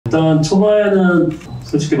일단 초반에는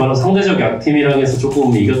솔직히 말하면 상대적 약팀이랑 해서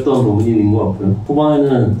조금 이겼던 부분이 있는 것 같고요.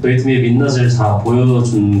 후반에는 저희 팀의 민낯을 다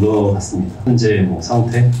보여준 것 같습니다. 현재 뭐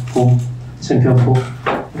상태, 폼, 챔피언 폼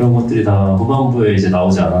이런 것들이 다 후반부에 이제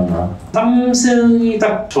나오지 않았나. 3승이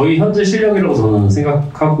딱 저희 현재 실력이라고 저는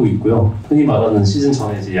생각하고 있고요. 흔히 말하는 시즌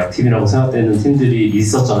전에 이제 약팀이라고 생각되는 팀들이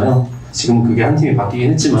있었잖아요. 지금 그게 한 팀이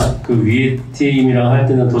바뀌긴 했지만 그 위에 팀이랑 할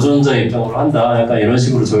때는 도전자 입장으로 한다 약간 이런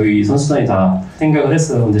식으로 저희 선수단이 다 생각을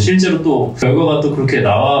했어요. 근데 실제로 또 결과가 또 그렇게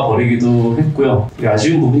나와 버리기도 했고요. 되게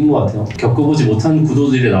아쉬운 부분인 것 같아요. 겪어보지 못한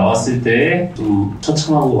구도들이 나왔을 때 좀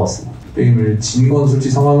처참한 것 같습니다. 게임을 진 건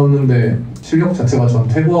솔직히 상관없는데 실력 자체가 전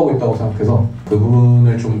퇴보하고 있다고 생각해서 그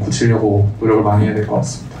부분을 좀 고치려고 노력을 많이 해야 될 것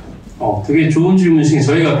같습니다. 되게 좋은 질문이신 게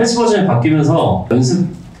저희가 패치 버전이 바뀌면서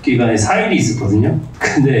연습 기간에 4일이 있었거든요.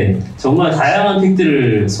 근데 정말 다양한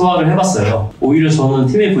픽들을 소화를 해봤어요. 오히려 저는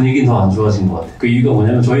팀의 분위기는 더 안 좋아진 것 같아요. 그 이유가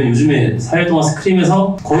뭐냐면 저희는 요즘에 4일 동안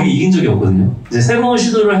스크림에서 거의 이긴 적이 없거든요. 이제 새로운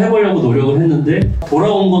시도를 해보려고 노력을 했는데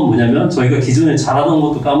돌아온 건 뭐냐면 저희가 기존에 잘하던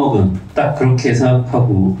것도 까먹은 딱 그렇게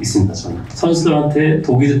생각하고 있습니다. 저는 선수들한테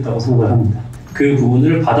독이 됐다고 생각을 합니다. 그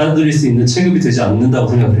부분을 받아들일 수 있는 체급이 되지 않는다고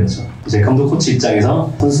생각을 해요. 이제 감독 코치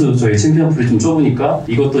입장에서 선수 저희 챔피언 풀이 좀 좁으니까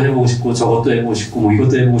이것도 해보고 싶고 저것도 해보고 싶고 뭐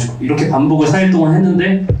이것도 해보고 싶고 이렇게 반복을 4일 동안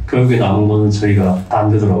했는데 결국에 남은 거는 저희가 다 안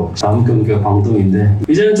되더라고요. 남은 경기가 광동인데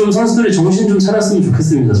이제는 좀 선수들이 정신 좀 차렸으면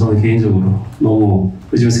좋겠습니다. 저는 개인적으로 너무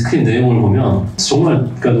요즘 스크린 내용을 보면 정말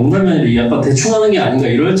그러니까 농담이 아니라 약간 대충 하는 게 아닌가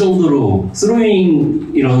이럴 정도로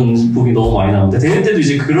스로잉 이런 부분이 너무 많이 나오는데 대회 때도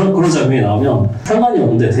이제 그런 장면이 나오면 상관이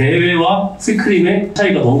없는데 대회와 스크림의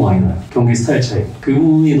차이가 너무 많이 나요. 경기 스타일 차이. 그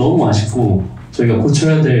부분이 너무 아쉽고 저희가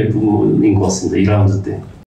고쳐야 될 부분인 것 같습니다. 2라운드 때.